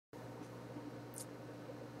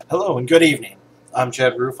Hello and good evening. I'm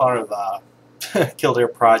Chad Rue, founder of Kildare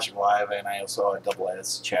Project Live, and I also double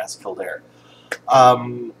as Chaz Kildare.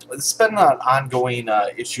 It's been ongoing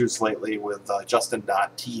issues lately with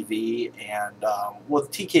Justin.tv and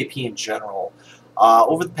with TKP in general.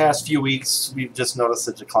 Over the past few weeks, we've just noticed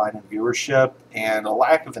a decline in viewership and a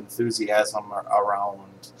lack of enthusiasm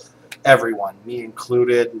around everyone, me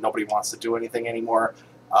included. Nobody wants to do anything anymore.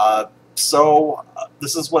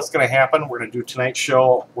 This is what's going to happen. We're going to do tonight's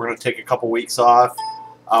show. We're going to take a couple weeks off.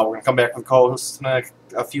 We're going to come back with co-hosts in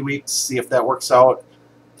a few weeks, see if that works out.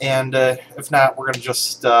 And if not, we're going to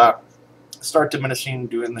just start diminishing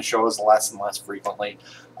doing the shows less and less frequently.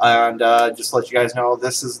 And just to let you guys know,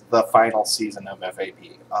 this is the final season of FAP.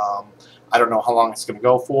 I don't know how long it's going to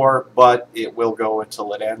go for, but it will go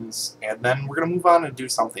until it ends. And then we're going to move on and do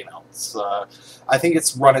something else. I think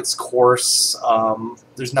it's run its course.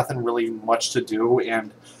 There's nothing really much to do.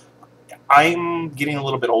 And I'm getting a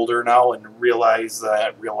little bit older now and realize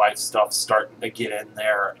that real life stuff's starting to get in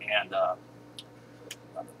there. And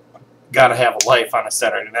got to have a life on a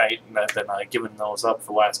Saturday night. And I've been giving those up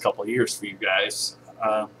for the last couple of years for you guys.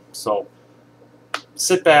 So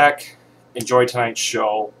sit back, enjoy tonight's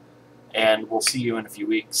show. And we'll see you in a few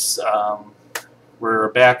weeks. We're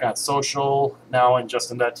back on social now in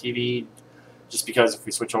Justin.tv, just because if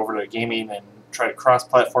we switch over to gaming and try to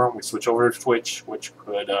cross-platform, we switch over to Twitch, which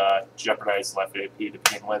could jeopardize Left AP to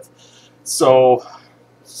begin with. So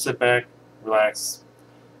sit back, relax.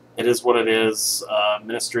 It is what it is.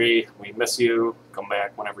 Ministry, we miss you. Come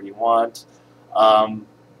back whenever you want.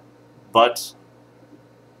 But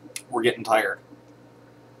we're getting tired.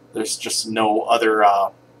 There's just no other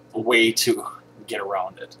way to get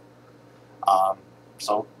around it.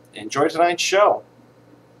 So enjoy tonight's show,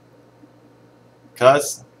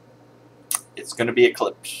 because it's going to be a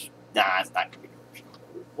clip. Nah, it's not going to be a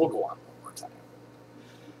clip. We'll go on one more time.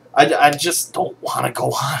 I just don't want to go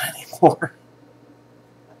on anymore.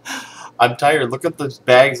 I'm tired. Look at the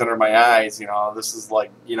bags under my eyes. You know, this is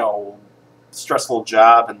like, stressful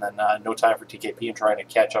job, and then no time for TKP and trying to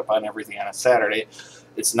catch up on everything on a Saturday.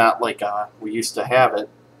 It's not like we used to have it,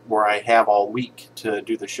 where I have all week to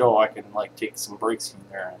do the show. I can take some breaks in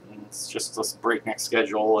there, and it's just this breakneck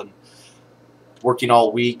schedule and working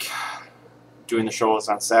all week, doing the shows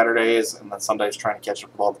on Saturdays, and then Sundays trying to catch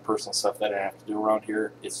up with all the personal stuff that I have to do around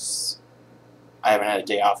here. I haven't had a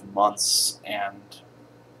day off in months, and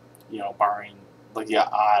barring the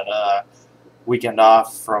odd weekend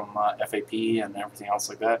off from FAP and everything else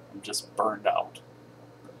like that, I'm just burned out.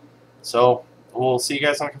 So we'll see you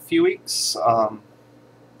guys in a few weeks.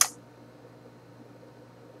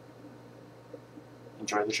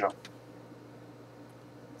 Enjoy the show.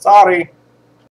 Sorry.